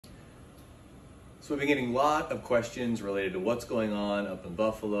So we've been getting a lot of questions related to what's going on up in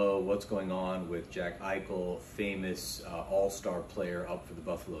Buffalo, what's going on with Jack Eichel, famous all-star player up for the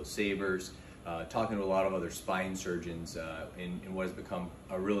Buffalo Sabres, talking to a lot of other spine surgeons in what has become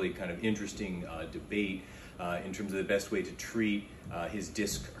a really kind of interesting debate in terms of the best way to treat his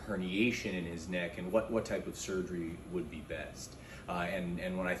disc herniation in his neck and what type of surgery would be best.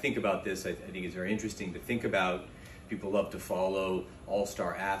 And when I think about this, I think it's very interesting to think about. People love to follow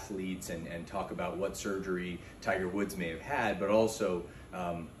all-star athletes and talk about what surgery Tiger Woods may have had, but also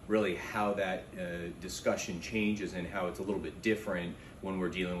really how that discussion changes and how it's a little bit different when we're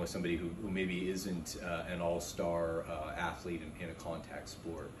dealing with somebody who maybe isn't an all-star athlete in a contact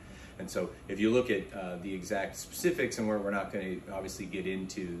sport. And so if you look at the exact specifics, and we're not going to obviously get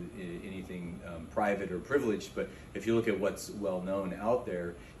into anything private or privileged, but if you look at what's well known out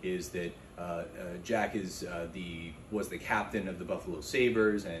there is that Jack was the captain of the Buffalo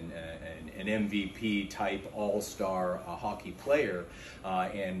Sabres and an MVP type all-star hockey player,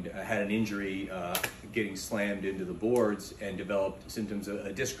 and had an injury getting slammed into the boards and developed symptoms of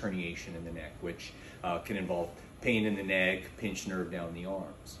a disc herniation in the neck, which can involve pain in the neck, pinched nerve down the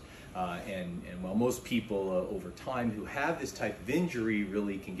arms. And while most people over time who have this type of injury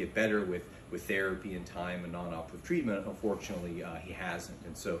really can get better with therapy and time and non-operative treatment, unfortunately he hasn't.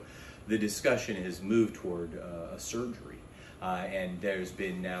 And so the discussion has moved toward a surgery. And there's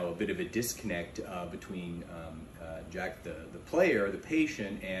been now a bit of a disconnect between Jack, the player, the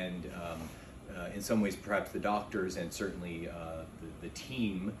patient, and in some ways perhaps the doctors and certainly the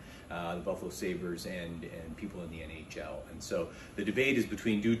team, the Buffalo Sabres and people in the NHL. And so the debate is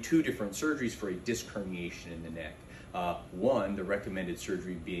between two different surgeries for a disc herniation in the neck. One, the recommended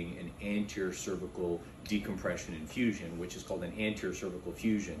surgery being an anterior cervical decompression infusion, which is called an anterior cervical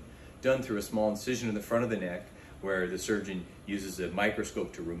fusion, done through a small incision in the front of the neck where the surgeon uses a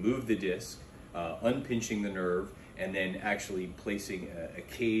microscope to remove the disc, unpinching the nerve, and then actually placing a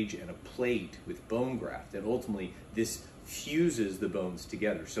cage and a plate with bone graft. And ultimately, this fuses the bones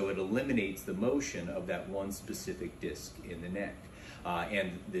together. So it eliminates the motion of that one specific disc in the neck.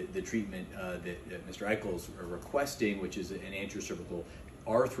 And the treatment that Mr. Eichel is requesting, which is an anterior cervical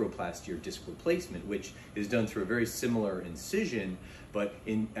arthroplasty or disc replacement, which is done through a very similar incision, but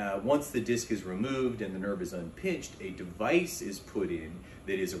once the disc is removed and the nerve is unpinched, a device is put in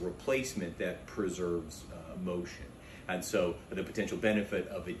that is a replacement that preserves motion. And so the potential benefit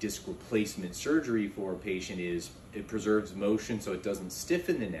of a disc replacement surgery for a patient is it preserves motion so it doesn't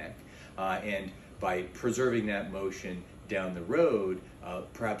stiffen the neck, and by preserving that motion down the road,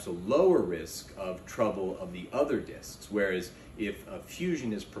 perhaps a lower risk of trouble of the other discs. Whereas if a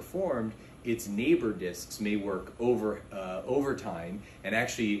fusion is performed, its neighbor discs may work over time and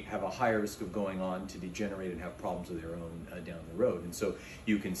actually have a higher risk of going on to degenerate and have problems of their own down the road. And so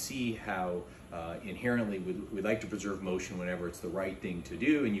you can see how inherently we'd like to preserve motion whenever it's the right thing to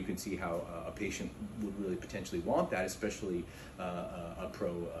do, and you can see how a patient would really potentially want that, especially a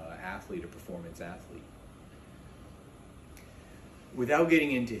pro athlete, a performance athlete. Without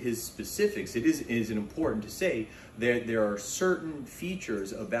getting into his specifics, it is important to say that there are certain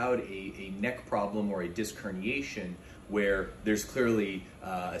features about a neck problem or a disc herniation where there's clearly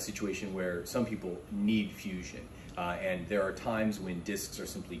a situation where some people need fusion. And there are times when discs are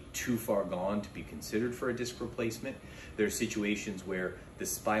simply too far gone to be considered for a disc replacement. There are situations where the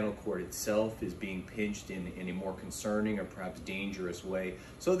spinal cord itself is being pinched in a more concerning or perhaps dangerous way.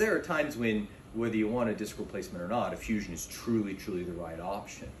 So there are times when, whether you want a disc replacement or not, a fusion is truly the right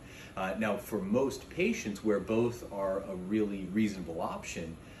option. Now, for most patients where both are a really reasonable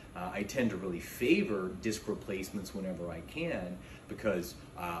option, I tend to really favor disc replacements whenever I can, because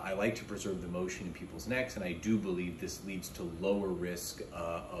I like to preserve the motion in people's necks, and I do believe this leads to lower risk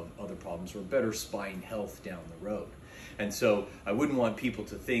of other problems or better spine health down the road. And so I wouldn't want people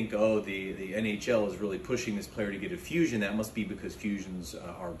to think, oh, the NHL is really pushing this player to get a fusion. That must be because fusions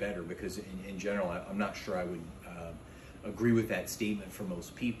are better, because in general, I'm not sure I would agree with that statement for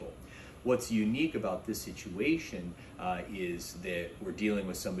most people. What's unique about this situation is that we're dealing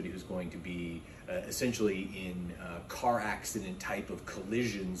with somebody who's going to be essentially in car accident type of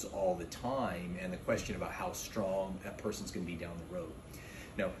collisions all the time, and the question about how strong that person's going to be down the road.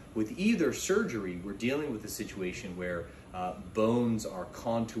 Now, with either surgery, we're dealing with a situation where bones are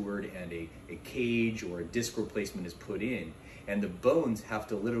contoured and a cage or a disc replacement is put in, and the bones have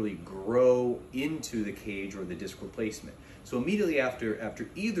to literally grow into the cage or the disc replacement. So immediately after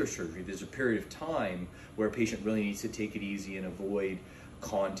either surgery, there's a period of time where a patient really needs to take it easy and avoid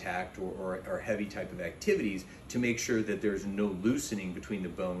contact or heavy type of activities to make sure that there's no loosening between the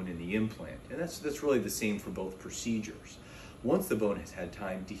bone and the implant. And that's really the same for both procedures. Once the bone has had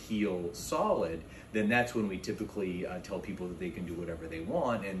time to heal solid, then that's when we typically tell people that they can do whatever they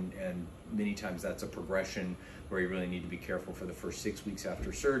want, and many times that's a progression where you really need to be careful for the first 6 weeks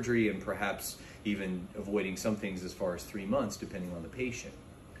after surgery, and perhaps even avoiding some things as far as 3 months, depending on the patient.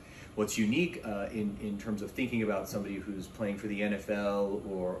 What's unique in terms of thinking about somebody who's playing for the NFL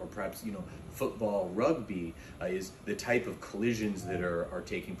or perhaps football, rugby, is the type of collisions that are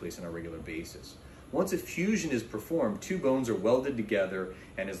taking place on a regular basis. Once a fusion is performed, two bones are welded together,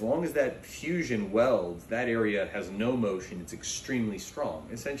 and as long as that fusion welds, that area has no motion, it's extremely strong,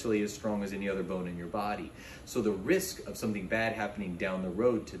 essentially as strong as any other bone in your body. So the risk of something bad happening down the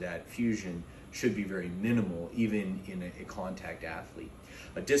road to that fusion should be very minimal, even in a contact athlete.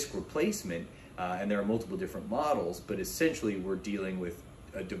 A disc replacement, and there are multiple different models, but essentially we're dealing with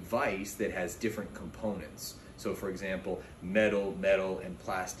a device that has different components. So for example, metal, and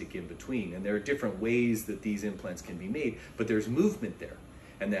plastic in between. And there are different ways that these implants can be made, but there's movement there.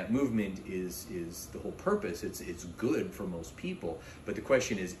 And that movement is the whole purpose. It's good for most people. But the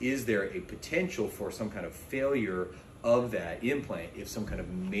question is there a potential for some kind of failure of that implant if some kind of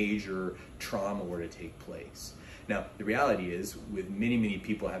major trauma were to take place? Now, the reality is, with many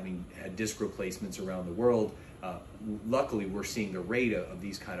people having had disc replacements around the world, luckily we're seeing the rate of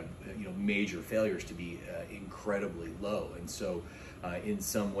these kind of major failures to be incredibly low. And so in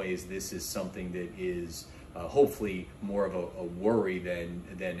some ways this is something that is hopefully more of a worry than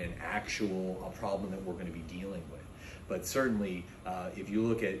an actual problem that we're going to be dealing with. But certainly if you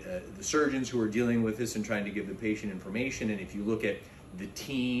look at the surgeons who are dealing with this and trying to give the patient information, and if you look at the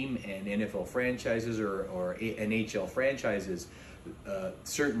team and NFL franchises or NHL franchises,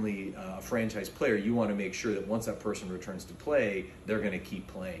 certainly a franchise player, you want to make sure that once that person returns to play, they're going to keep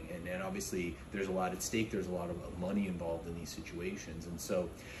playing. And obviously there's a lot at stake, there's a lot of money involved in these situations. And so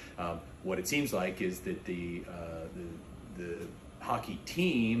what it seems like is that the hockey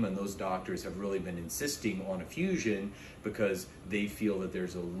team and those doctors have really been insisting on a fusion because they feel that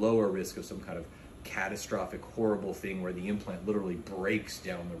there's a lower risk of some kind of catastrophic, horrible thing where the implant literally breaks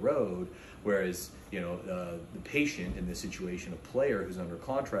down the road, whereas the patient in this situation, a player who's under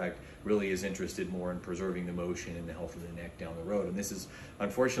contract, really is interested more in preserving the motion and the health of the neck down the road. And this is,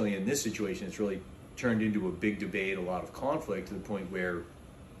 unfortunately, in this situation, it's really turned into a big debate, a lot of conflict, to the point where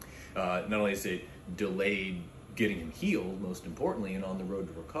not only is it delayed getting him healed, most importantly, and on the road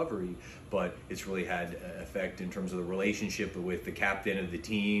to recovery, but it's really had effect in terms of the relationship with the captain of the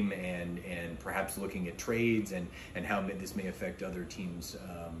team, and perhaps looking at trades and how this may affect other teams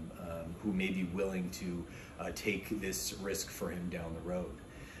who may be willing to take this risk for him down the road.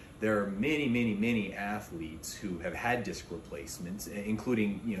 There are many athletes who have had disc replacements,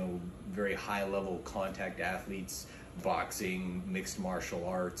 including very high-level contact athletes, boxing, mixed martial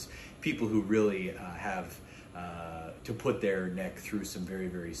arts, people who really have to put their neck through some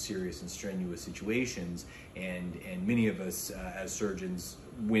very serious and strenuous situations, and many of us as surgeons,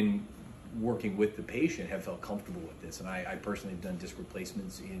 when working with the patient, have felt comfortable with this. And I personally have done disc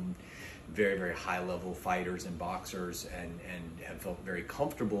replacements in very high-level fighters and boxers, and have felt very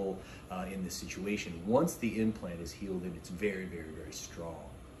comfortable in this situation. Once the implant is healed, and it's very strong.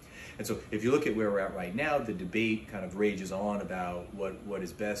 And so if you look at where we're at right now, the debate kind of rages on about what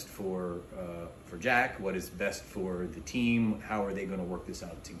is best for Jack, what is best for the team, how are they going to work this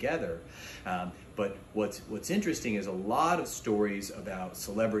out together. But what's interesting is a lot of stories about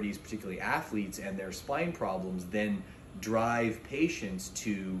celebrities, particularly athletes, and their spine problems then drive patients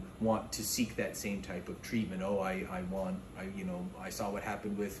to want to seek that same type of treatment. Oh, I saw what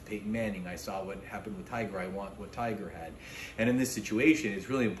happened with Peyton Manning, I saw what happened with Tiger, I want what Tiger had. And in this situation, it's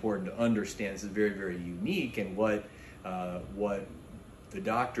really important to understand this is very unique, and what the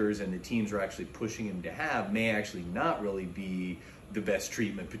doctors and the teams are actually pushing him to have may actually not really be the best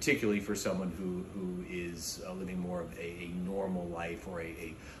treatment, particularly for someone who is living more of a normal life, or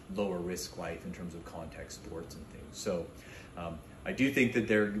a lower risk life in terms of contact sports and things. So I do think that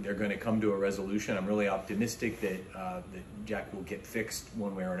they're going to come to a resolution. I'm really optimistic that Jack will get fixed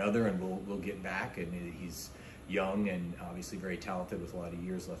one way or another, and we'll get back. And he's young and obviously very talented with a lot of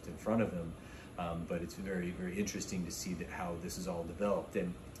years left in front of him. But it's very interesting to see how this is all developed.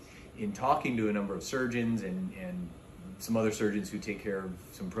 And in talking to a number of surgeons and some other surgeons who take care of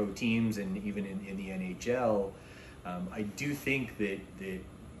some pro teams, and even in the NHL, I do think that the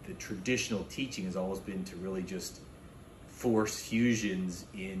traditional teaching has always been to really just force fusions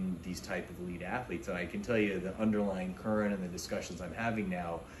in these type of elite athletes. And I can tell you the underlying current and the discussions I'm having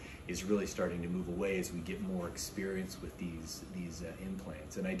now is really starting to move away as we get more experience with these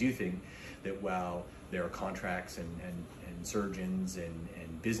implants. And I do think that while there are contracts and surgeons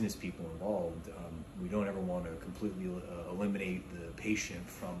and business people involved, We don't ever want to completely eliminate the patient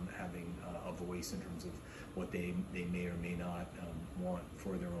from having a voice in terms of what they may or may not want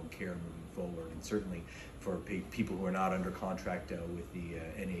for their own care moving forward. And certainly for people who are not under contract with the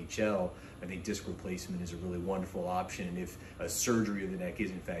NHL, I think disc replacement is a really wonderful option. And if a surgery of the neck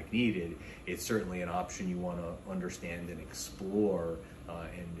is in fact needed, it's certainly an option you want to understand and explore,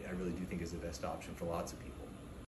 and I really do think is the best option for lots of people.